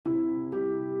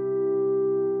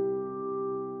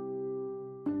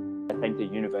I thank the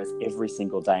universe every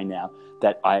single day now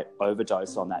that I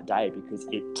overdosed on that day, because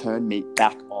it turned me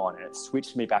back on and it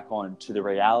switched me back on to the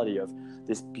reality of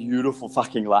this beautiful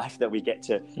fucking life that we get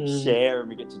to share and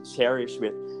we get to cherish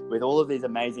with all of these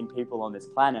amazing people on this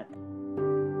planet.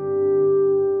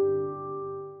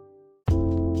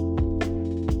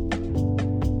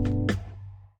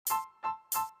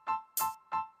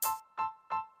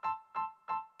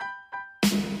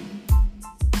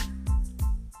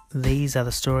 These are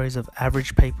the stories of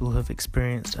average people who have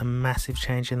experienced a massive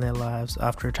change in their lives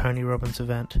after a Tony Robbins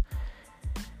event.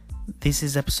 This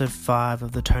is episode 5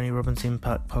 of the Tony Robbins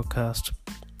Impact Podcast.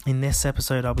 In this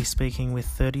episode, I'll be speaking with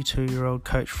 32-year-old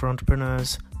coach for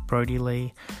entrepreneurs, Brodie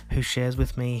Lee, who shares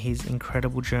with me his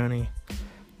incredible journey.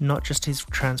 Not just his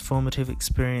transformative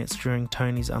experience during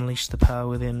Tony's Unleash the Power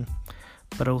Within,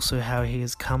 but also how he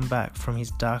has come back from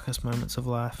his darkest moments of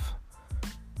life.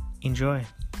 Enjoy.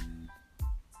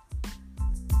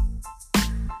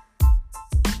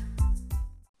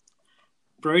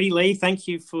 Brodie Lee, thank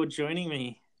you for joining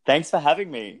me. Thanks for having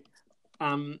me.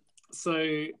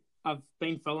 So I've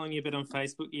been following you a bit on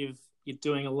Facebook. You're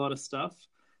doing a lot of stuff.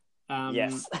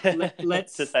 Yes,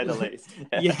 let's to say the least.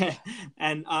 Yeah,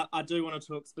 and I do want to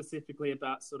talk specifically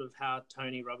about sort of how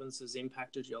Tony Robbins has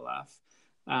impacted your life.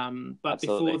 But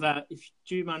Absolutely. Before that,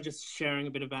 do you mind just sharing a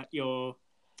bit about your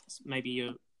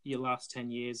last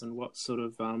 10 years and what sort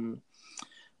of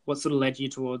led you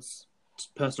towards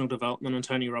personal development and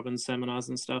Tony Robbins seminars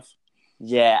and stuff?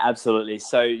 Yeah, absolutely.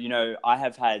 So, I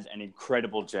have had an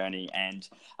incredible journey, and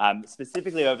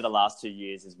specifically over the last 2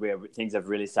 years is where things have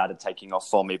really started taking off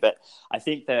for me. But I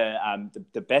think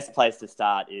the best place to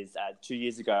start is 2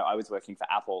 years ago, I was working for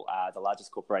Apple, the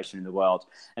largest corporation in the world,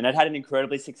 and I'd had an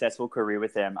incredibly successful career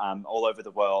with them all over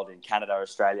the world, in Canada,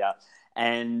 Australia.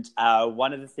 And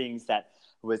one of the things that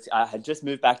I had just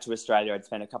moved back to Australia. I'd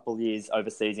spent a couple of years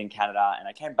overseas in Canada, and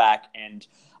I came back and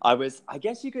I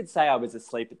guess you could say I was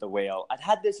asleep at the wheel. I'd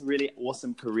had this really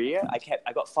awesome career.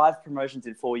 I got 5 promotions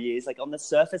in 4 years. Like, on the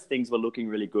surface, things were looking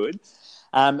really good.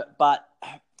 But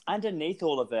underneath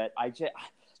all of it,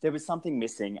 there was something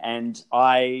missing. And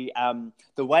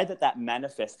the way that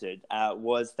manifested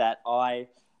was that I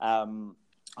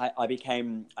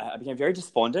became very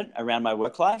despondent around my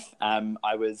work life.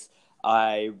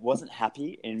 I wasn't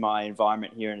happy in my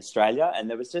environment here in Australia,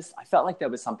 and I felt like there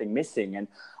was something missing. And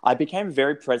I became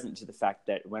very present to the fact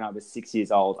that when I was 6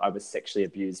 years old, I was sexually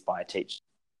abused by a teacher.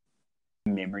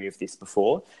 Memory of this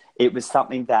before. It was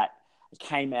something that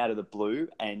came out of the blue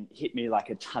and hit me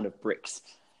like a ton of bricks.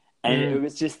 And it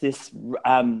was just this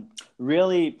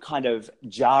really kind of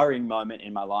jarring moment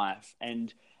in my life.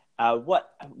 And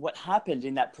what happened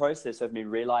in that process of me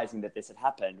realizing that this had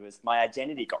happened was my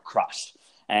identity got crushed.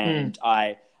 And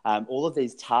all of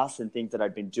these tasks and things that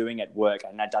I'd been doing at work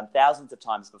and I'd done thousands of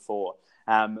times before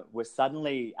were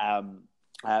suddenly I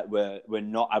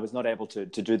was not able to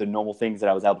do the normal things that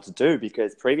I was able to do,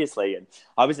 because previously, and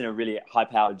I was in a really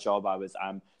high-powered job. I was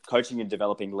coaching and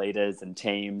developing leaders and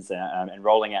teams and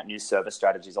rolling out new service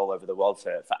strategies all over the world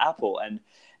for Apple. And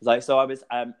so I was,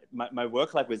 my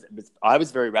work life I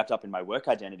was very wrapped up in my work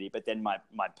identity, but then my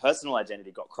personal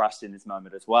identity got crushed in this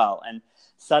moment as well. And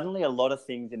suddenly a lot of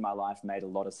things in my life made a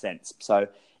lot of sense. So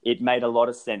it made a lot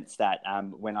of sense that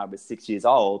when I was 6 years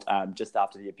old, just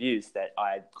after the abuse, that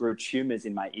I grew tumors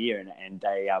in my ear and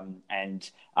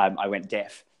I went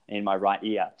deaf in my right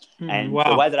ear. And wow.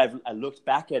 The way that I looked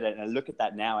back at it, and I look at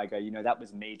that now, I go, that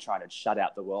was me trying to shut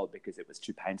out the world because it was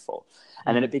too painful.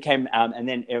 And then it became, and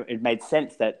then it made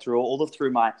sense that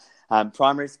through my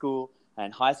primary school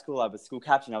and high school, I was school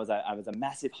captain. I was a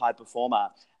massive high performer.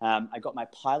 I got my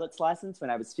pilot's license when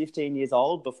I was 15 years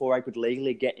old, before I could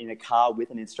legally get in a car with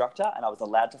an instructor, and I was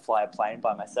allowed to fly a plane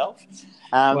by myself.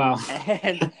 Wow.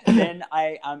 And then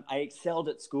I excelled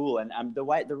at school. And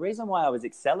the reason why I was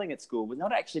excelling at school was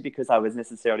not actually because I was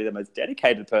necessarily the most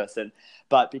dedicated person,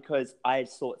 but because I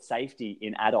sought safety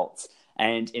in adults.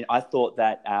 And I thought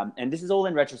that, and this is all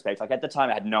in retrospect, like at the time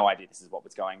I had no idea this is what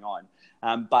was going on.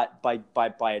 But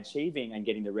by achieving and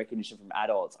getting the recognition from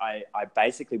adults, I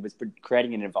basically was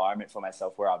creating an environment for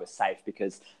myself where I was safe,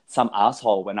 because some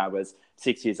asshole when I was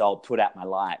 6 years old put out my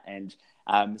light. And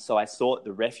so I sought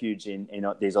the refuge in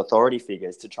these authority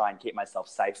figures to try and keep myself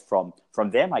safe from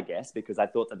them, I guess, because I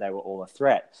thought that they were all a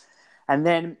threat. And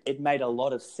then it made a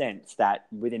lot of sense that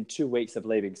within 2 weeks of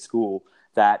leaving school,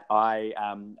 that I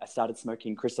started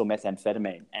smoking crystal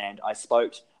methamphetamine, and I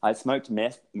smoked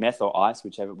meth or ice,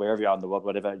 wherever you are in the world,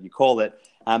 whatever you call it,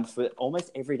 for almost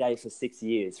every day for 6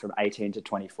 years, from 18 to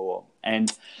 24.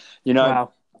 And,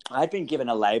 Wow. I'd been given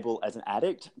a label as an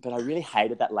addict, but I really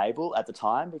hated that label at the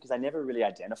time because I never really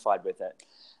identified with it.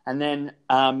 And then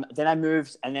I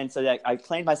moved, and then so I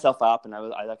cleaned myself up, and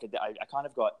I kind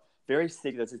of got very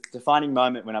sick. There was a defining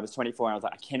moment when I was 24, and I was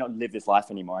like, I cannot live this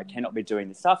life anymore. I cannot be doing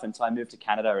this stuff. And so I moved to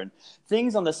Canada, and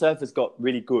things on the surface got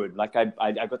really good. Like I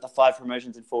got the 5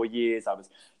 promotions in 4 years. I was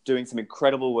doing some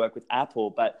incredible work with Apple,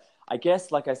 but I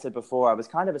guess, like I said before, I was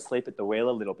kind of asleep at the wheel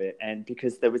a little bit. And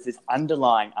because there was this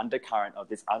underlying undercurrent of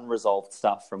this unresolved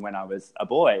stuff from when I was a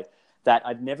boy that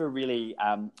I'd never really,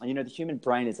 the human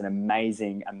brain is an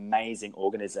amazing, amazing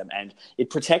organism, and it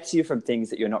protects you from things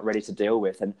that you're not ready to deal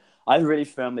with. And I really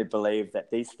firmly believe that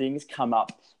these things come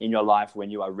up in your life when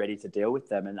you are ready to deal with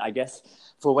them. And I guess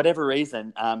for whatever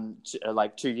reason,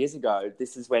 like 2 years ago,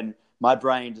 this is when my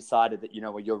brain decided that,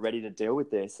 you're ready to deal with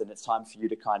this, and it's time for you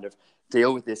to kind of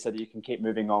deal with this so that you can keep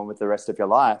moving on with the rest of your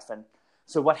life. And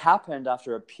so what happened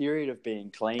after a period of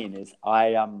being clean is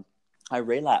I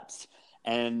relapsed.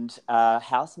 And a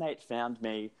housemate found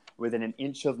me within an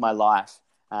inch of my life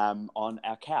on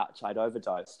our couch. I'd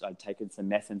overdosed. I'd taken some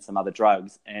meth and some other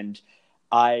drugs. And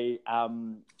it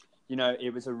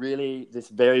was this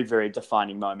very, very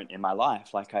defining moment in my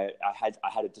life. Like I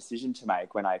had a decision to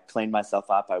make when I cleaned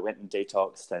myself up. I went and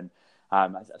detoxed, and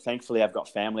thankfully I've got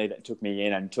family that took me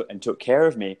in and took care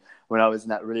of me when I was in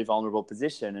that really vulnerable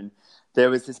position. And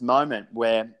there was this moment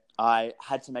where I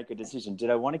had to make a decision.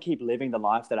 Did I want to keep living the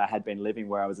life that I had been living,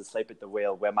 where I was asleep at the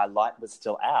wheel, where my light was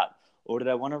still out? Or did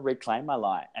I want to reclaim my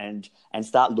light and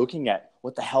start looking at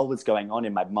what the hell was going on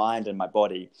in my mind and my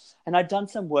body? And I'd done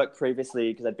some work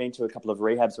previously because I'd been to a couple of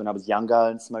rehabs when I was younger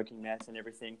and smoking meth and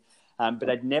everything. But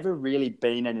I'd never really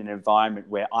been in an environment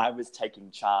where I was taking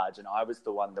charge and I was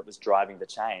the one that was driving the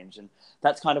change. And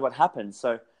that's kind of what happened.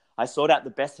 So I sought out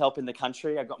the best help in the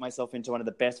country. I got myself into one of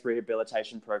the best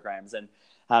rehabilitation programs. And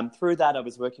through that, I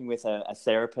was working with a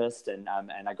therapist, and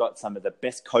I got some of the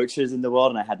best coaches in the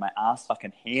world, and I had my ass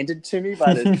fucking handed to me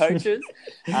by those coaches.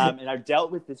 And I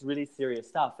dealt with this really serious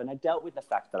stuff, and I dealt with the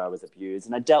fact that I was abused,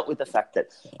 and I dealt with the fact that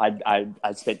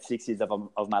I spent 6 years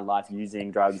of my life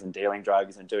using drugs and dealing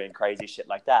drugs and doing crazy shit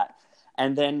like that.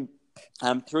 And then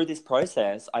through this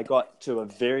process, I got to a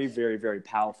very, very, very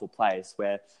powerful place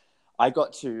where I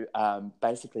got to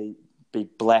basically be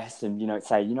blessed and,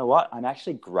 say, you know what, I'm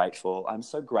actually grateful. I'm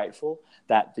so grateful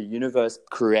that the universe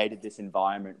created this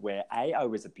environment where, I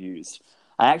was abused.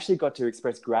 I actually got to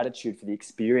express gratitude for the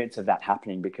experience of that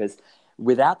happening, because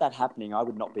without that happening, I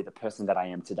would not be the person that I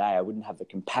am today. I wouldn't have the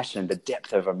compassion, the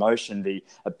depth of emotion, the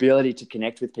ability to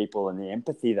connect with people, and the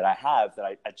empathy that I have, that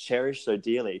I cherish so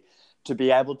dearly, to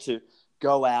be able to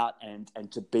go out and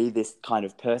to be this kind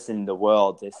of person in the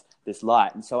world, this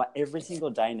light. And so every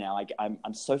single day now,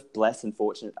 I'm so blessed and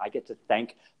fortunate. I get to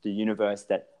thank the universe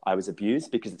that I was abused,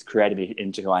 because it's created me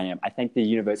into who I am. I thank the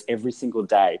universe every single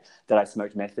day that I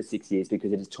smoked meth for 6 years,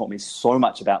 because it has taught me so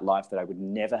much about life that I would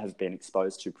never have been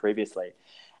exposed to previously.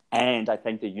 And I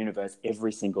thank the universe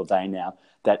every single day now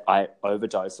that I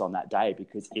overdosed on that day,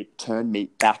 because it turned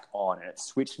me back on, and it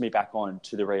switched me back on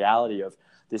to the reality of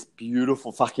this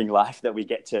beautiful fucking life that we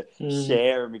get to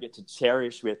share and we get to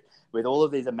cherish with all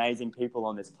of these amazing people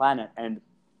on this planet. And,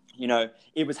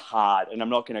 it was hard, and I'm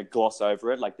not going to gloss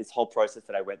over it. Like, this whole process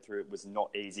that I went through, it was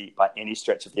not easy by any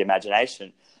stretch of the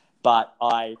imagination. But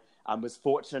I was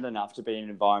fortunate enough to be in an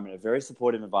environment, a very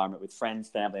supportive environment, with friends,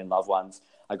 family, and loved ones.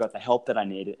 I got the help that I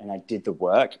needed, and I did the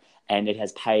work, and it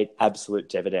has paid absolute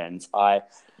dividends.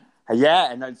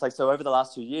 And it's like, so over the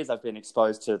last 2 years, I've been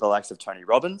exposed to the likes of Tony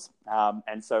Robbins.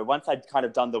 And so once I'd kind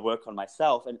of done the work on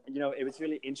myself, and, it was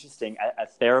really interesting. A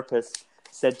therapist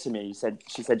said to me,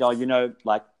 she said,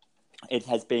 like, it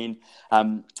has been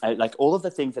like, all of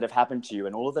the things that have happened to you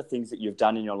and all of the things that you've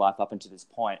done in your life up until this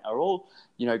point are all,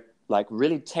 like,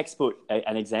 really textbook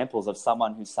and examples of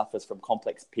someone who suffers from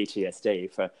complex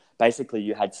PTSD. For basically,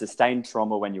 you had sustained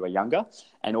trauma when you were younger,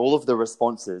 and all of the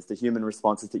responses, the human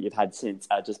responses that you've had since,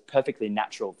 are just perfectly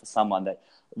natural for someone that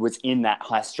was in that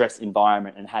high stress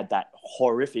environment and had that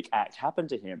horrific act happen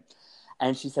to him.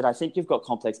 And she said, I think you've got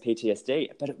complex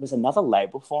PTSD. But it was another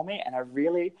label for me. And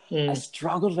I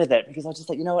struggled with it, because I was just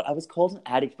like, you know what, I was called an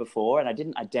addict before, and I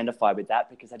didn't identify with that,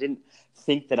 because I didn't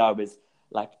think that I was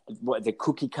like what the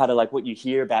cookie cutter, like what you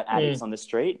hear about addicts on the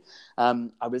street.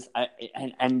 And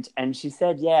she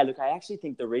said, yeah, look, I actually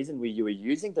think the reason you were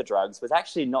using the drugs was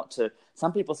actually not to,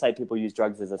 some people say people use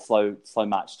drugs as a slow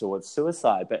march towards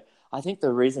suicide. But I think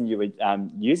the reason you were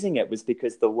using it was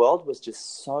because the world was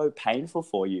just so painful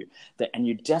for you, and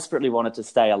you desperately wanted to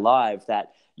stay alive,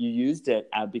 that you used it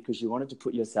because you wanted to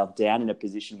put yourself down in a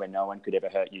position where no one could ever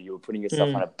hurt you. You were putting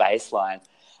yourself on a baseline.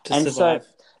 To And survive. so,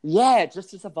 yeah,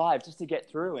 just to survive, just to get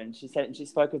through. And she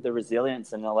spoke of the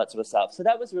resilience and all that sort of stuff. So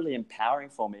that was really empowering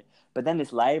for me. But then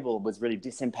this label was really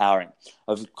disempowering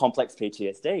of complex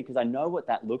PTSD, because I know what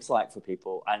that looks like for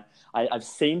people. And I've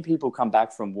seen people come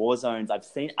back from war zones. I've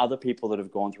seen other people that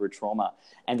have gone through trauma,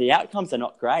 and the outcomes are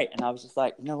not great. And I was just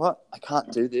like, you know what? I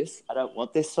can't do this. I don't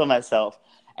want this for myself.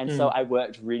 And so I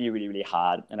worked really, really, really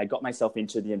hard, and I got myself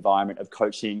into the environment of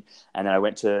coaching. And then I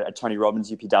went to a Tony Robbins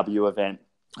UPW event,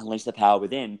 Unleash the Power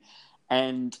Within.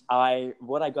 And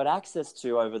what I got access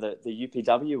to over the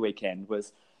UPW weekend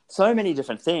was so many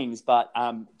different things. But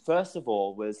first of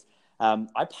all was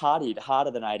I partied harder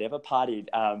than I'd ever partied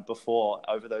before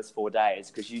over those 4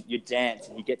 days, because you dance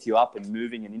and he gets you up and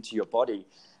moving and into your body.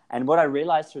 And what I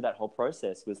realized through that whole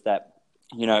process was that,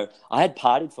 you know, I had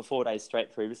partied for 4 days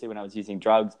straight previously when I was using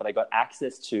drugs, but I got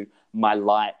access to my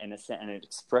light and an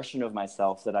expression of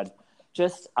myself that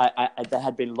that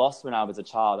had been lost when I was a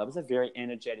child. I was a very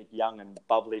energetic, young and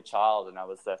bubbly child, and I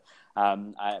was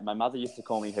my mother used to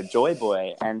call me her joy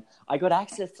boy, and I got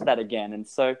access to that again. And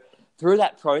so through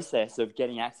that process of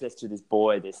getting access to this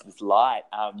boy, this light,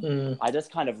 I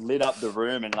just kind of lit up the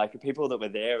room, and like the people that were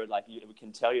there, like we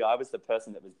can tell you, I was the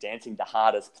person that was dancing the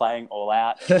hardest, playing all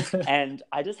out, and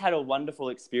I just had a wonderful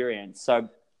experience. So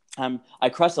I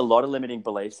crushed a lot of limiting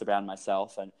beliefs around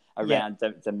myself and around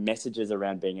the messages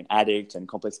around being an addict and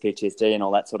complex PTSD and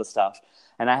all that sort of stuff.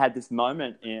 And I had this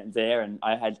moment there, and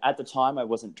at the time I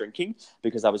wasn't drinking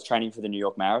because I was training for the New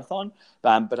York Marathon,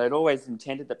 but I'd always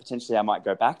intended that potentially I might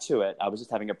go back to it. I was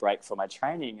just having a break from my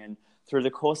training, and through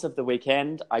the course of the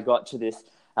weekend, I got to this.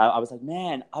 I was like,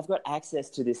 man, I've got access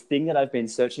to this thing that I've been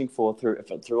searching for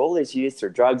through all these years,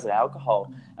 through drugs and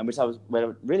alcohol, and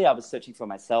I was searching for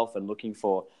myself and looking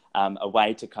for a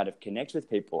way to kind of connect with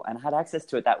people, and I had access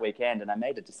to it that weekend. And I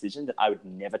made a decision that I would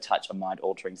never touch a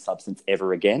mind-altering substance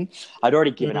ever again. I'd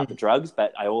already given up the drugs,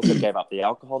 but I also gave up the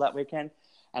alcohol that weekend.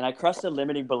 And I crushed a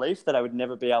limiting belief that I would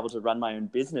never be able to run my own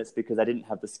business because I didn't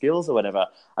have the skills or whatever.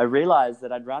 I realized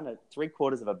that I'd run a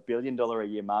 $750 million a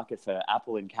year market for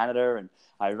Apple in Canada, and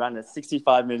I run a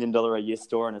 $65 million a year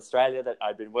store in Australia that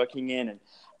I'd been working in. And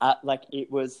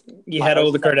you had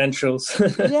all the credentials.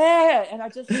 Yeah. And I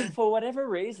just, for whatever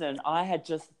reason, I had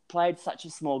just played such a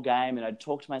small game, and I'd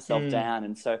talked myself down.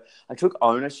 And so I took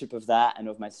ownership of that and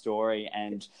of my story,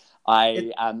 and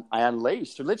I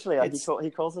unleashed. Literally,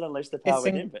 he calls it Unleash the Power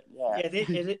Within. But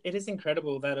it is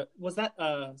incredible that was that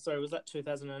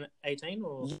 2018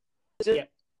 or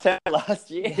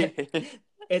last year. Yeah.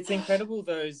 It's incredible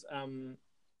those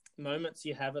moments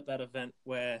you have at that event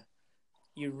where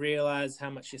you realize how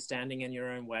much you're standing in your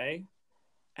own way,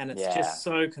 and it's just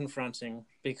so confronting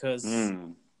because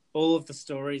all of the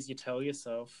stories you tell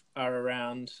yourself are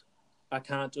around, I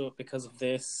can't do it because of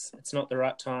this, it's not the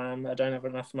right time, I don't have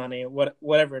enough money,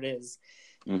 whatever it is.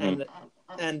 And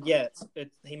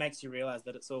he makes you realize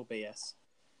that it's all BS.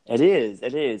 It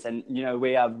is. And, you know,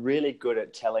 we are really good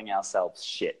at telling ourselves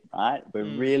shit, right? We're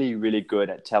really, really good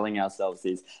at telling ourselves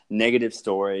these negative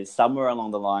stories. Somewhere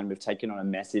along the line, we've taken on a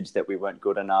message that we weren't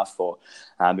good enough, or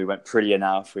we weren't pretty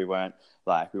enough, we weren't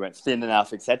thin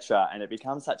enough, etc. And it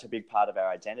becomes such a big part of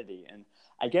our identity. And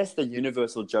I guess the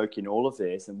universal joke in all of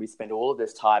this, and we spend all of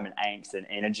this time and angst and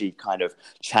energy kind of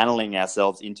channeling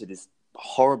ourselves into this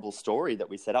horrible story that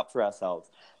we set up for ourselves.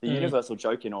 The universal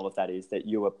joke in all of that is that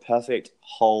you were perfect,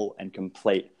 whole, and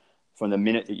complete from the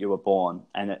minute that you were born.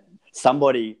 And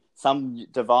some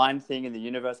divine thing in the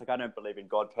universe, like I don't believe in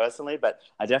God personally, but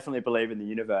I definitely believe in the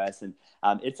universe. And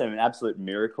it's an absolute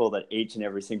miracle that each and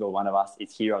every single one of us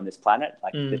is here on this planet.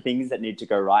 Like the things that need to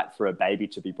go right for a baby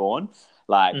to be born,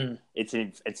 like it's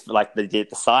like the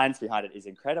science behind it is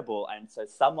incredible. And so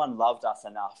someone loved us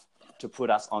enough to put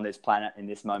us on this planet in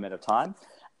this moment of time.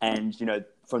 And, you know,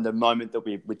 from the moment that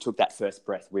we took that first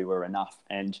breath, we were enough.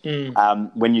 And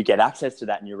when you get access to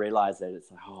that and you realize that,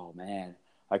 it's like, oh, man,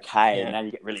 okay. Yeah. And now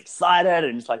you get really excited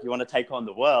and it's like you want to take on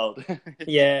the world.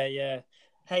 Yeah.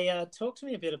 Hey, talk to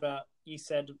me a bit about, you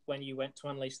said when you went to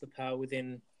Unleash the Power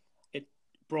Within, it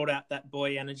brought out that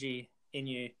boy energy in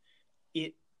you.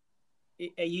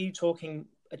 Are you talking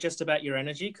just about your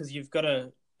energy? Because you've got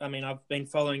I've been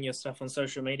following your stuff on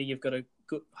social media. You've got a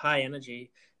good, high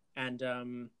energy.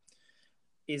 And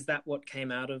is that what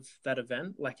came out of that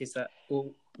event? Like, is that,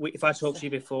 well, if I talked to you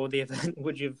before the event,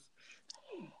 would you have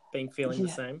been feeling the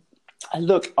same?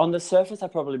 Look, on the surface, I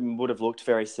probably would have looked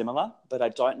very similar, but I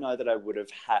don't know that I would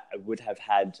have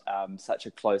had such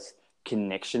a close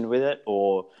connection with it,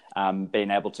 or being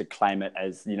able to claim it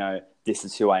as, you know, this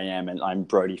is who I am and I'm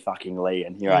Brody fucking Lee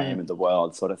and here I am in the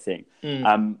world sort of thing.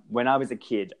 When I was a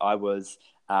kid, I was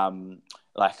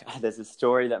like there's a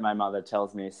story that my mother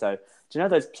tells me. So do you know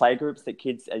those play groups that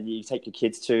kids you take your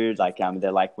kids to? Like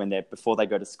they're like when they're before they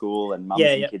go to school and mums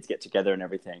and kids get together and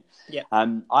everything. Yeah.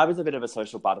 I was a bit of a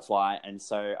social butterfly, and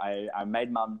so I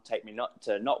made mum take me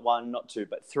not one, not two,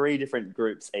 but 3 different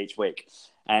groups each week,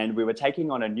 and we were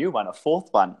taking on a new one, a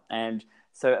 4th one, and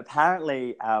so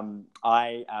apparently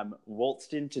I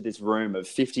waltzed into this room of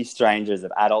 50 strangers,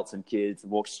 of adults and kids,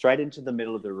 walked straight into the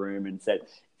middle of the room and said,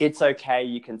 "It's okay,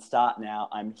 you can start now,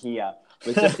 I'm here,"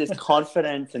 with just this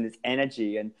confidence and this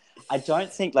energy. And I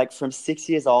don't think, like, from 6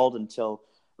 years old until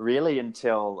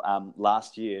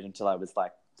last year, until I was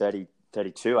like 30,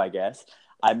 32, I guess,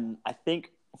 I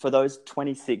think for those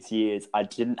 26 years, I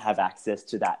didn't have access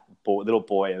to that little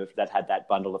boy that had that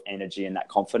bundle of energy and that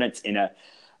confidence in a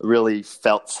really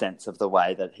felt sense of the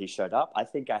way that he showed up. I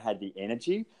think I had the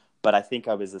energy, but I think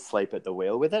I was asleep at the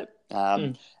wheel with it.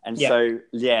 I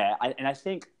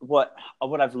think what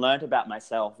I've learned about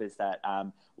myself is that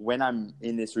when I'm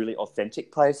in this really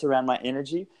authentic place around my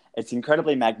energy, it's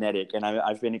incredibly magnetic, and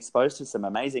I've been exposed to some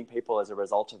amazing people as a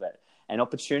result of it. And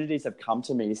opportunities have come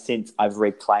to me since I've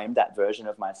reclaimed that version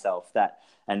of myself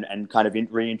and kind of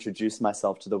reintroduced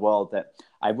myself to the world that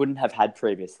I wouldn't have had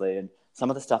previously. And some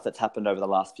of the stuff that's happened over the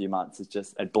last few months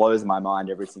it blows my mind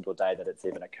every single day that it's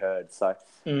even occurred. So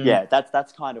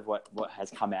that's kind of what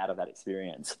has come out of that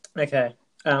experience. Okay.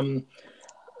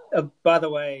 By the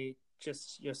way,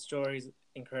 just your story is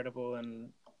incredible,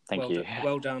 and Thank you.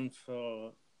 Well done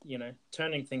for,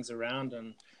 turning things around.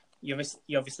 And you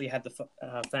obviously had the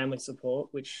family support,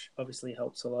 which obviously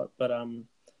helps a lot. But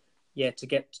to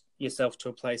get yourself to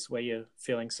a place where you're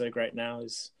feeling so great now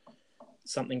is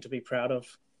something to be proud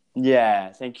of.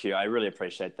 Yeah, thank you. I really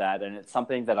appreciate that. And it's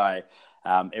something that I,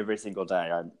 every single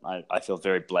day, I feel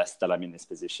very blessed that I'm in this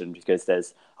position, because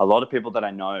there's a lot of people that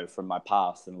I know from my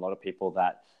past and a lot of people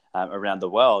that around the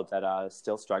world that are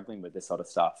still struggling with this sort of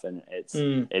stuff. And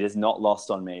it is not lost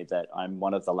on me that I'm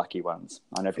one of the lucky ones.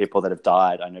 I know people that have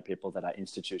died. I know people that are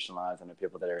institutionalized. I know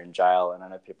people that are in jail. And I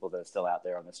know people that are still out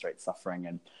there on the street suffering.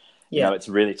 And, it's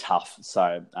really tough.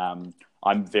 So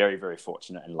I'm very, very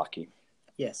fortunate and lucky.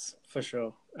 Yes, for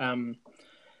sure.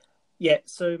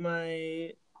 So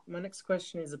my next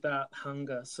question is about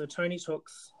hunger. So Tony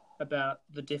talks about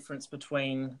the difference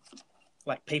between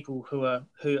like people who are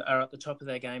at the top of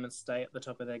their game and stay at the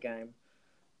top of their game,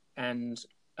 and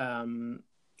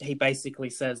he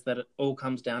basically says that it all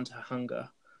comes down to hunger.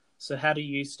 So how do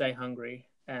you stay hungry?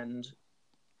 And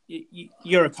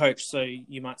you're a coach, so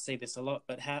you might see this a lot.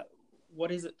 But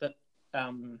what is it that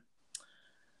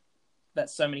that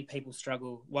so many people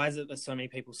struggle? Why is it that so many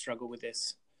people struggle with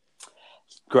this?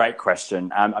 Great question.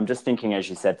 I'm just thinking as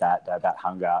you said that about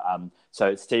hunger.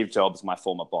 So Steve Jobs, my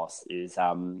former boss, is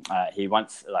he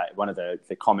once, like, one of the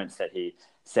comments that he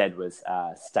said was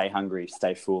 "Stay hungry,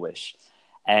 stay foolish,"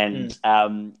 and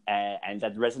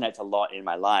that resonates a lot in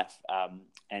my life.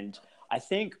 And I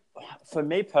think for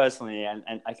me personally,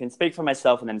 and I can speak for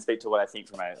myself and then speak to what I think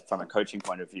from a coaching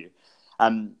point of view.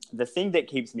 The thing that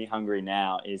keeps me hungry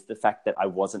now is the fact that I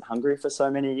wasn't hungry for so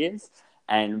many years.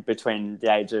 And between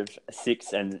the age of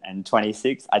 6 and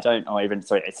 26,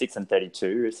 6 and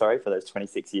 32, for those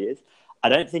 26 years, I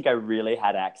don't think I really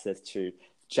had access to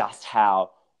just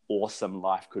how awesome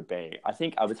life could be. I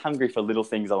think I was hungry for little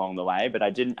things along the way, but I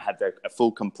didn't have a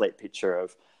full, complete picture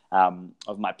of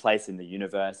my place in the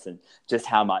universe and just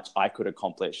how much I could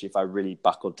accomplish if I really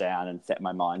buckled down and set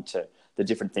my mind to the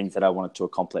different things that I wanted to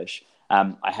accomplish.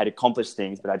 I had accomplished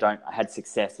things, but I had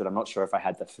success, but I'm not sure if I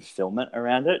had the fulfillment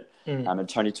around it. And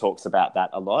Tony talks about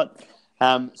that a lot.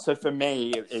 So for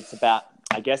me, it's about,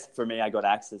 I guess for me, I got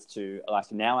access to,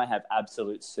 like, now I have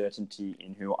absolute certainty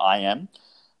in who I am.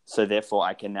 So therefore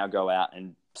I can now go out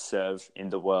and serve in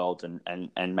the world and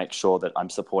make sure that I'm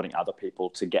supporting other people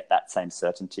to get that same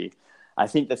certainty. I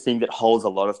think the thing that holds a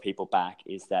lot of people back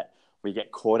is that we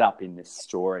get caught up in this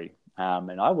story.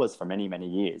 And I was for many, many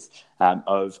years,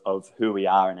 of who we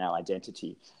are and our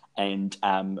identity. And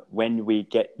when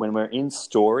we're in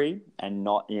story and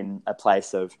not in a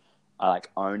place of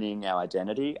like owning our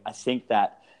identity, I think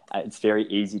that it's very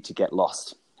easy to get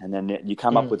lost. And then you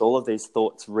come up with all of these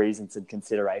thoughts, reasons, and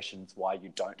considerations why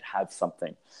you don't have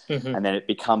something. And then it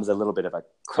becomes a little bit of a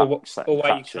crutch. Or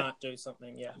why you can't do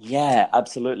something, yeah. Yeah,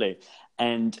 absolutely.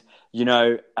 And,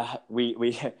 it's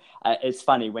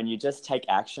funny when you just take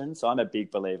action. So I'm a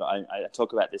big believer. I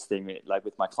talk about this thing like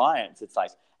with my clients. It's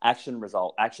like action,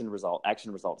 result, action, result,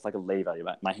 action, result. It's like a lever.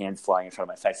 My hand's flying in front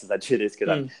of my face as I do this because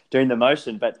I'm doing the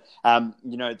motion. But,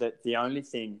 the only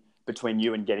thing between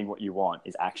you and getting what you want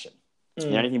is action.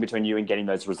 The only thing between you and getting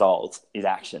those results is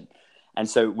action. And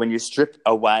so when you strip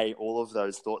away all of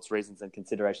those thoughts, reasons, and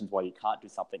considerations why you can't do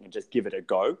something and just give it a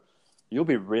go, you'll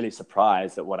be really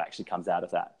surprised at what actually comes out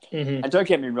of that. Mm-hmm. And don't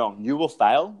get me wrong, you will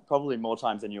fail probably more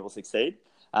times than you will succeed.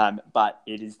 But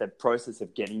it is the process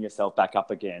of getting yourself back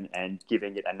up again and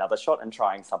giving it another shot and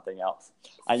trying something else.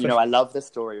 And, I love the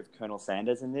story of Colonel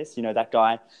Sanders in this. That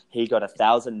guy, he got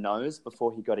 1,000 no's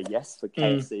before he got a yes for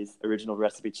KFC's original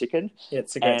recipe chicken. Yeah,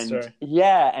 it's a great story.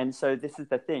 Yeah, and so this is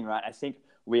the thing, right? I think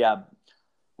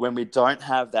when we don't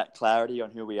have that clarity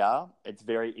on who we are, it's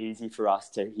very easy for us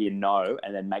to hear no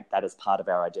and then make that as part of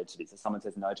our identity. So someone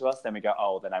says no to us, then we go,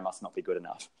 oh, then I must not be good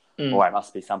enough, or I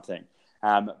must be something.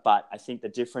 But I think the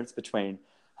difference between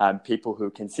people who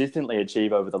consistently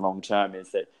achieve over the long term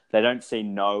is that they don't see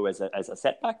no as a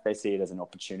setback. They see it as an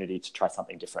opportunity to try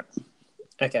something different.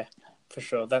 Okay, for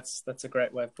sure. That's a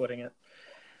great way of putting it.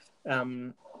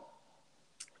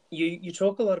 You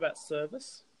talk a lot about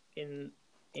service in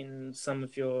some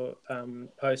of your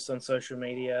posts on social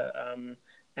media,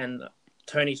 and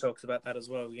Tony talks about that as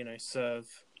well. Serve,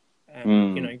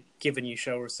 and give and you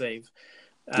shall receive.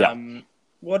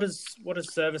 What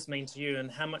does service mean to you,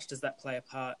 and how much does that play a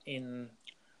part in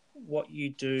what you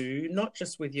do, not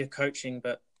just with your coaching,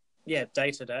 but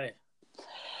day to day?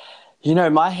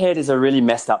 My head is a really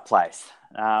messed up place,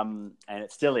 and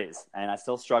it still is, and I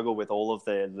still struggle with all of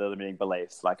the limiting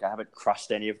beliefs. Like, I haven't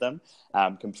crushed any of them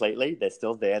completely. They're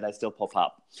still there. They still pop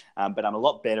up, but I'm a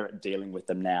lot better at dealing with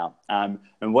them now. And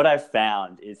what I've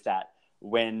found is that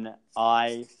when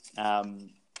I'm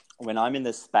in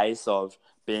the space of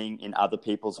being in other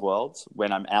people's worlds,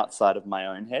 when I'm outside of my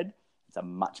own head, it's a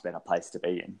much better place to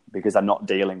be in because I'm not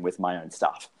dealing with my own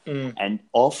stuff. And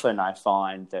often I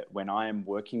find that when I am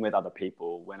working with other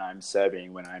people, when I'm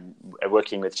serving, when I'm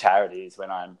working with charities,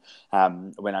 when I'm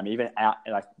even out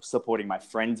like supporting my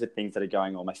friends with things that are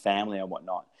going on, my family and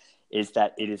whatnot, is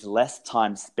that it is less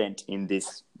time spent in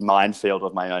this minefield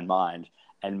of my own mind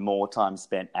and more time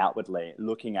spent outwardly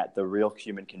looking at the real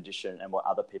human condition and what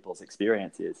other people's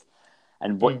experience is.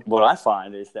 And what I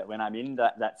find is that when I'm in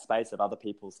that space of other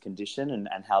people's condition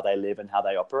and how they live and how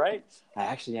they operate, I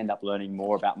actually end up learning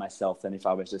more about myself than if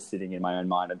I was just sitting in my own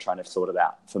mind and trying to sort it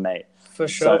out for me. For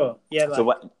sure.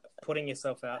 Putting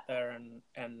yourself out there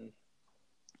and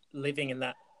living in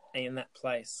that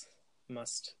place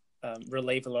must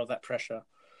relieve a lot of that pressure.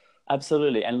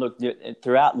 Absolutely. And look,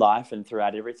 throughout life and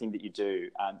throughout everything that you do,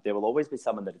 there will always be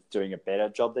someone that's doing a better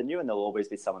job than you, and there will always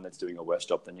be someone that's doing a worse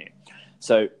job than you.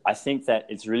 So I think that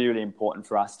it's really, really important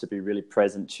for us to be really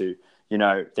present to,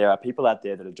 there are people out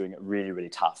there that are doing it really, really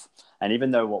tough. And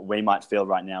even though what we might feel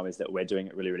right now is that we're doing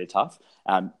it really, really tough,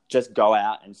 just go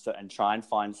out and try and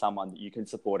find someone that you can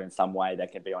support in some way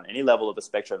that can be on any level of the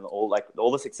spectrum, all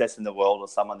the success in the world, or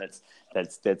someone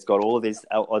that's got all of these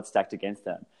odds stacked against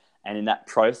them. And in that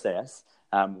process,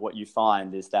 what you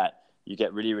find is that you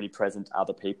get really, really present to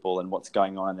other people and what's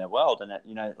going on in their world. And that,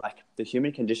 the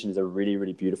human condition is a really,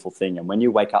 really beautiful thing. And when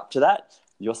you wake up to that,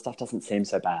 your stuff doesn't seem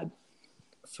so bad.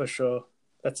 For sure.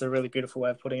 That's a really beautiful way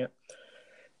of putting it.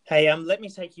 Hey, let me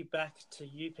take you back to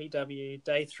UPW,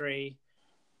 day 3.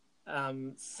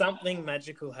 Something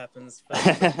magical happens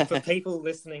for people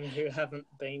listening who haven't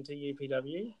been to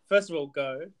UPW. First of all,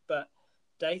 go, but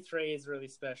day 3 is really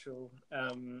special.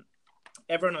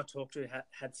 Everyone I talked to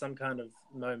had some kind of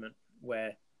moment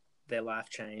where their life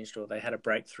changed or they had a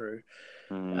breakthrough.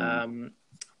 Can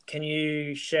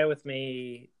you share with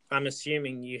me? I'm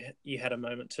assuming you had a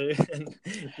moment too.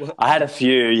 I had a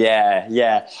few,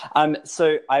 yeah.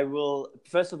 So I will,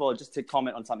 first of all, just to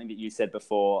comment on something that you said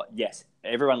before, yes,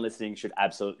 everyone listening should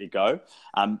absolutely go,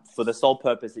 for the sole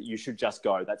purpose that you should just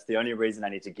go. That's the only reason I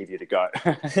need to give you to go.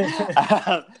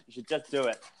 You should just do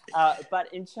it.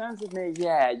 But in terms of me,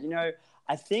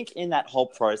 I think in that whole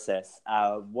process,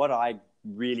 what I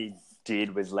really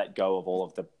did was let go of all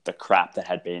of the crap that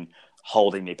had been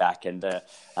holding me back, and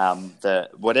the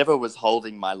whatever was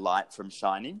holding my light from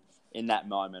shining. In that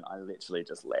moment, I literally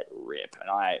just let rip, and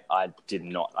I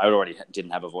already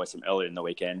didn't have a voice from earlier in the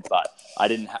weekend, but I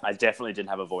definitely didn't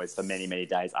have a voice for many, many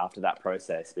days after that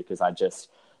process, because I just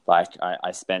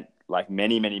I spent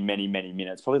many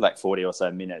minutes, probably 40 or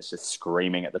so minutes, just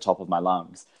screaming at the top of my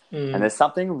lungs. And there's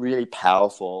something really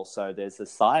powerful. So there's a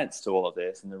science to all of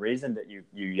this. And the reason that you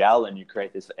yell and you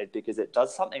create this is because it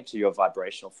does something to your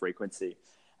vibrational frequency.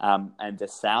 And the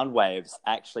sound waves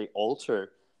actually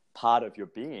alter part of your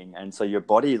being. And so your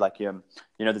body,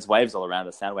 there's waves all around,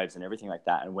 the sound waves and everything like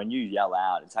that. And when you yell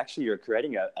out, it's actually, you're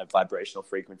creating a vibrational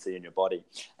frequency in your body.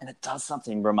 And it does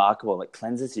something remarkable. It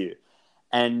cleanses you.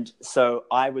 And so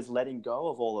I was letting go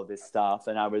of all of this stuff,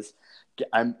 and I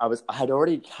had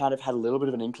already kind of had a little bit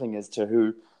of an inkling as to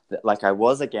who like I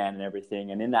was again and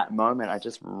everything. And in that moment, I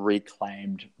just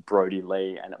reclaimed Brody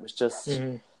Lee, and it was just,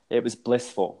 it was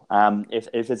blissful.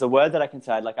 If there's a word that I can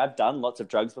say, like I've done lots of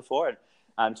drugs before,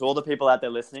 and to all the people out there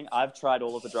listening, I've tried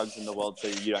all of the drugs in the world, so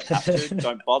you don't have to.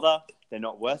 Don't bother. They're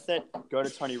not worth it. Go to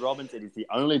Tony Robbins. It is the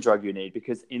only drug you need,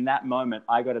 because in that moment,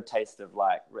 I got a taste of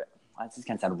like, this is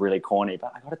going to sound really corny,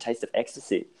 but I got a taste of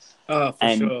ecstasy. Oh,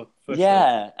 for sure.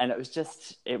 And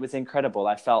it was incredible.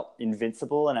 I felt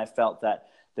invincible, and I felt that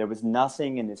there was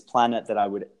nothing in this planet that I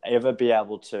would ever be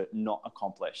able to not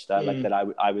accomplish. Like that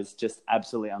I was just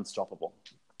absolutely unstoppable.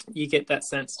 You get that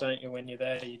sense, don't you, when you're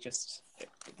there?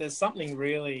 There's something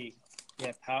really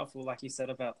powerful, like you said,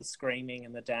 about the screaming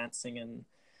and the dancing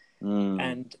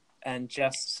and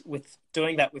just with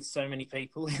doing that with so many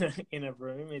people in a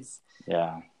room is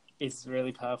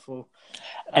really powerful.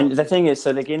 And the thing is,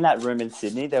 so like in that room in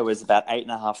Sydney, there was about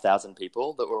 8,500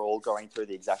 people that were all going through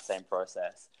the exact same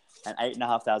process, and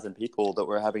 8,500 people that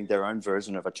were having their own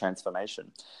version of a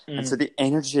transformation. And so the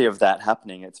energy of that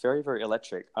happening, it's very, very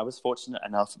electric. I was fortunate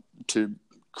enough to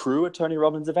crew a Tony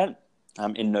Robbins event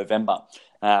in November.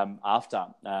 After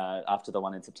the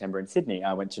one in September in Sydney,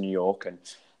 I went to New York, and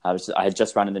I had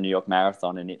just run in the New York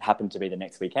Marathon, and it happened to be the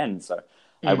next weekend. So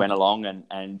I went along,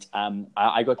 and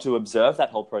I got to observe that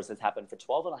whole process happen for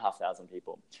 12,500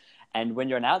 people. And when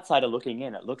you're an outsider looking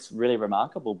in, it looks really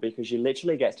remarkable, because you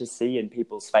literally get to see in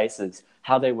people's faces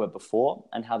how they were before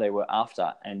and how they were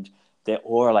after, and their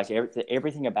aura, like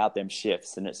everything about them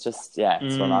shifts, and it's just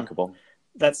it's remarkable.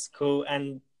 That's cool.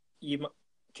 And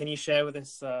can you share with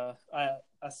us?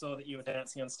 I saw that you were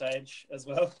dancing on stage as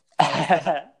well.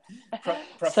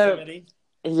 Proximity.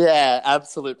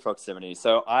 Absolute proximity.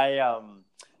 So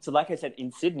so like I said,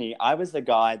 in Sydney, I was the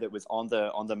guy that was on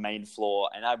the main floor,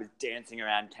 and I was dancing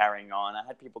around, carrying on. I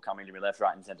had people coming to me left,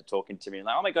 right, and center, talking to me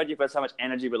like, "Oh my God, you've got so much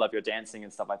energy. We love your dancing,"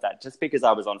 and stuff like that, just because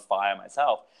I was on fire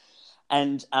myself.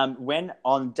 And when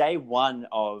on day one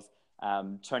of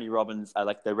Tony Robbins,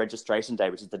 like the registration day,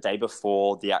 which is the day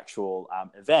before the actual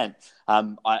event,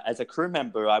 as a crew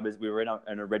member, we were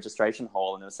in a registration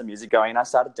hall, and there was some music going, and I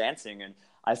started dancing, and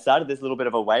I started this little bit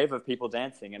of a wave of people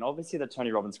dancing. And obviously the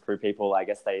Tony Robbins crew people, I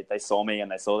guess they saw me, and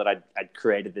they saw that I'd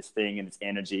created this thing and this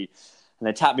energy. And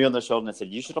they tapped me on the shoulder and they said,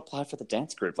 "You should apply for the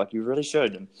dance group. Like, you really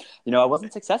should." And, I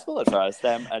wasn't successful at first.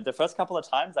 The first couple of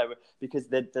times because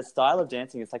the style of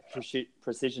dancing is like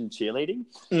precision cheerleading.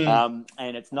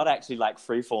 And it's not actually like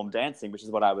free-form dancing, which is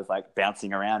what I was like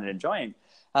bouncing around and enjoying.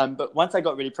 But once I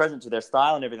got really present to their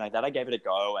style and everything like that, I gave it a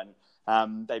go,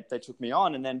 and they took me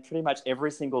on. And then pretty much every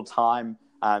single time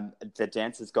the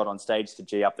dancers got on stage to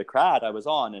G up the crowd, I was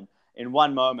on. And in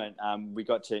one moment, we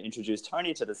got to introduce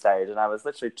Tony to the stage, and I was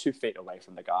literally 2 feet away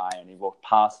from the guy, and he walked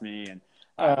past me, and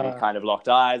we kind of locked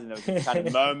eyes, and it was this kind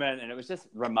of moment, and it was just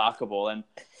remarkable. And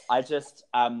I just,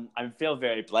 I feel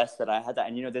very blessed that I had that.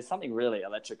 And, there's something really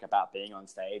electric about being on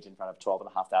stage in front of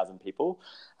 12,500 people,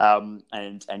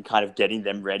 and kind of getting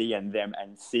them ready and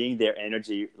seeing their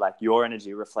energy, like your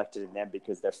energy reflected in them,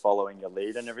 because they're following your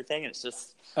lead and everything. And it's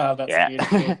just, that's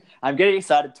beautiful. I'm getting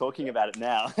excited talking about it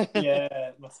now.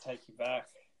 It must take you back.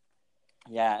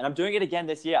 Yeah. And I'm doing it again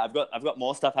this year. I've got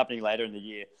more stuff happening later in the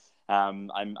year. I'm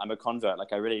a convert.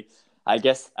 Like I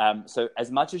guess, so as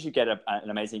much as you get an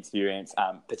amazing experience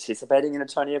participating in a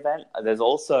Tony event, there's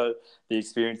also the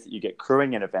experience that you get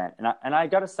crewing an event. And I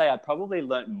got to say, I probably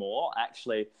learned more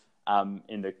actually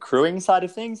in the crewing side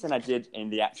of things than I did in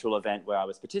the actual event where I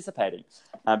was participating,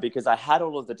 because I had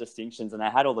all of the distinctions and I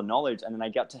had all the knowledge, and then I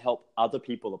got to help other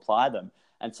people apply them.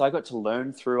 And so I got to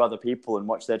learn through other people and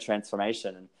watch their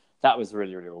transformation. And that was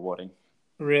really, really rewarding.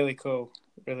 Really cool.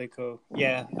 Really cool.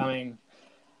 Yeah. I mean,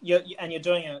 you're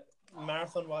doing a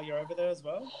marathon while you're over there as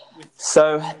well?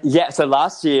 So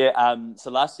last year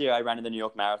I ran in the New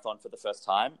York Marathon for the first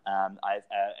time.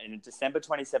 In December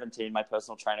 2017, my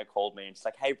personal trainer called me and she's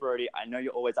like, "Hey Brody, I know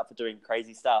you're always up for doing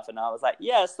crazy stuff." And I was like,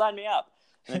 "Yeah, sign me up."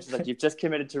 And then she's like, "You've just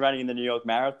committed to running in the New York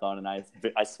Marathon." And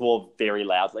I swore very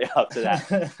loudly after that,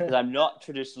 because I'm not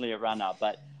traditionally a runner,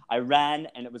 but I ran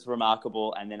and it was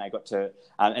remarkable. And then I got to,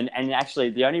 and actually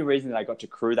the only reason that I got to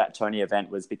crew that Tony event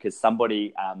was because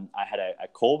somebody, I had a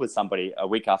call with somebody a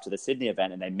week after the Sydney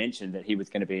event, and they mentioned that he was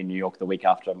going to be in New York the week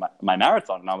after my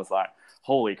marathon. And I was like,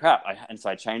 holy crap. And so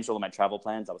I changed all of my travel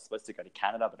plans. I was supposed to go to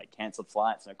Canada, but I canceled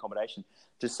flights and accommodation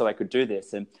just so I could do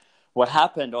this. And what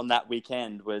happened on that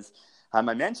weekend was, I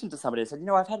mentioned to somebody, I said,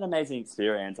 I've had an amazing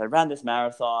experience. I ran this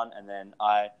marathon, and then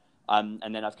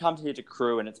I've come here to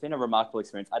crew, and it's been a remarkable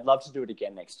experience. I'd love to do it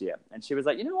again next year. And she was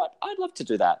like, "You know what? I'd love to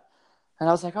do that." And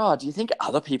I was like, "Oh, do you think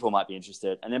other people might be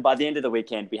interested?" And then by the end of the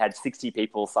weekend, we had 60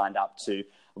 people signed up to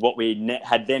what we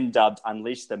had then dubbed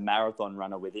Unleash the Marathon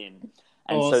Runner Within.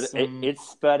 And so Awesome. it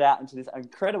spurred out into this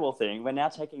incredible thing. We're now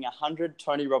taking 100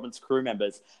 Tony Robbins crew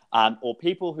members, or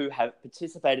people who have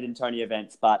participated in Tony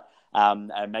events but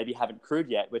maybe haven't crewed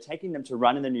yet. We're taking them to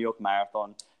run in the New York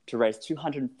Marathon to raise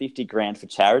 250 grand for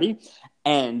charity.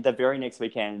 And the very next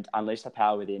weekend, Unleash the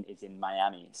Power Within is in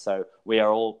Miami. So we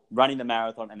are all running the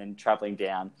marathon and then traveling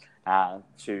down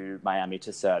to Miami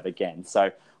to serve again.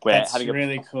 So That's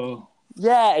really cool.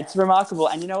 Yeah, it's remarkable.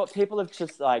 And you know what? People have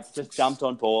just jumped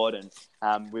on board, and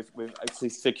we've actually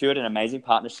secured an amazing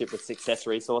partnership with Success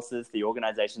Resources, the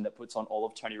organization that puts on all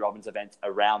of Tony Robbins events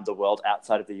around the world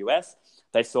outside of the US.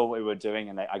 They saw what we were doing,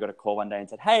 and I got a call one day and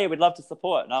said, "Hey, we'd love to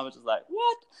support." And I was just like,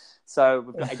 "What?" So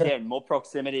we've got, again, more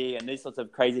proximity, and these sorts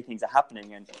of crazy things are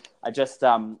happening. And I just,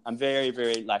 I'm very,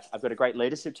 very, I've got a great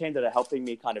leadership team that are helping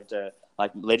me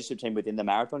leadership team within the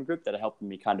marathon group that are helping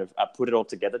me kind of put it all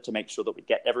together to make sure that we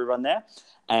get everyone there.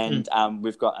 And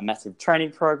we've got a massive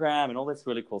training program and all this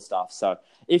really cool stuff. So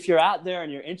if you're out there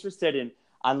and you're interested in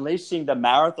unleashing the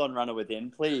marathon runner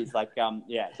within, please,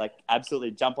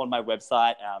 absolutely jump on my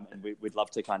website, and we'd love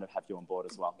to kind of have you on board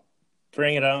as well.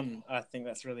 Bring it on. I think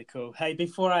that's really cool. Hey,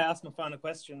 before I ask my final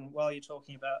question, while you're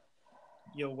talking about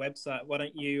your website, why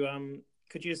don't you,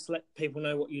 could you just let people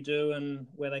know what you do and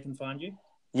where they can find you?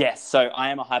 Yes, so I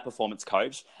am a high-performance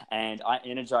coach, and I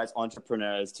energize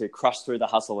entrepreneurs to crush through the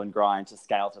hustle and grind to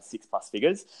scale to 6+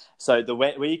 figures. So the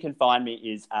where you can find me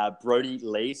is Brodie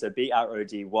Lee, so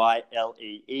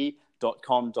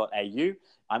BRODYLEE.com.au.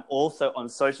 I'm also on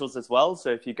socials as well,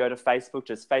 so if you go to Facebook,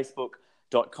 just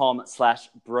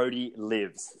facebook.com/Brodie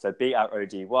Lives, so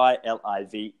BRODYLIVES.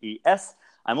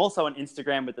 I'm also on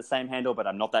Instagram with the same handle, but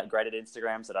I'm not that great at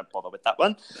Instagram, so don't bother with that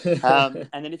one.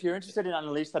 And then if you're interested in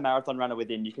Unleash the Marathon Runner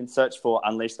Within, you can search for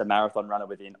Unleash the Marathon Runner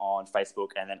Within on Facebook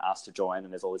and then ask to join,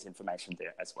 and there's all this information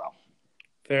there as well.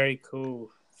 Very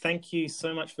cool. Thank you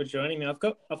so much for joining me. I've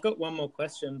got one more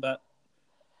question, but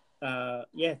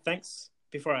thanks.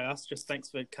 Before I ask, just thanks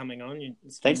for coming on.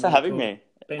 Thanks for having me.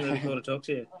 It's been really cool to talk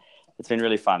to you. It's been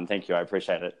really fun. Thank you. I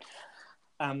appreciate it.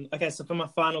 Okay, so for my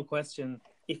final question,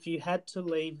 if you had to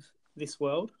leave this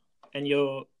world and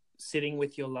you're sitting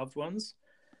with your loved ones,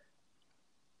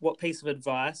 what piece of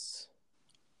advice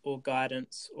or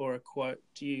guidance or a quote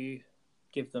do you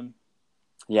give them?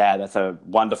 Yeah, that's a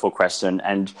wonderful question.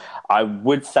 And I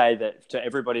would say that to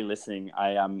everybody listening,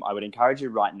 I would encourage you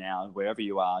right now, wherever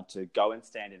you are, to go and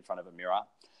stand in front of a mirror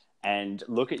and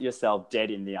look at yourself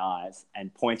dead in the eyes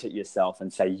and point at yourself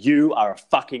and say, "You are a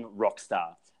fucking rock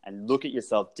star." And look at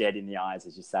yourself dead in the eyes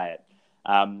as you say it.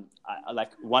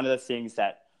 One of the things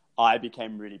that I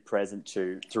became really present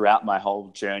to throughout my whole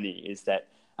journey is that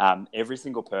every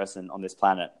single person on this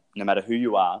planet, no matter who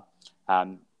you are,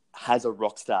 has a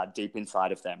rock star deep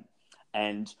inside of them.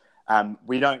 And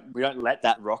we don't let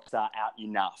that rock star out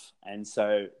enough. And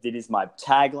so that is my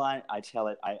tagline. I tell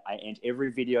it, I end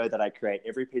every video that I create,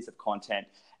 every piece of content,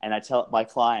 and I tell my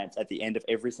clients at the end of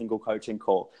every single coaching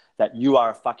call that you are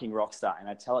a fucking rock star. And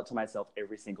I tell it to myself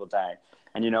every single day.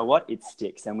 And you know what? It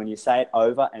sticks. And when you say it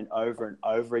over and over and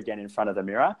over again in front of the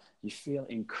mirror, you feel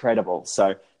incredible.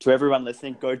 So to everyone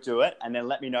listening, go do it and then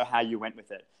let me know how you went with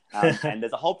it. And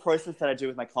there's a whole process that I do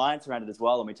with my clients around it as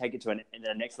well. And we take it to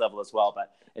the next level as well.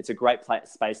 But it's a great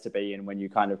space to be in when you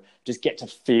kind of just get to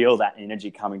feel that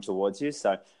energy coming towards you.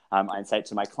 So I say it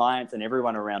to my clients and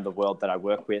everyone around the world that I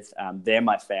work with. They're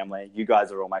my family. You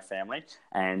guys are all my family.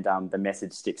 And the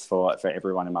message sticks for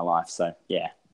everyone in my life. So, yeah.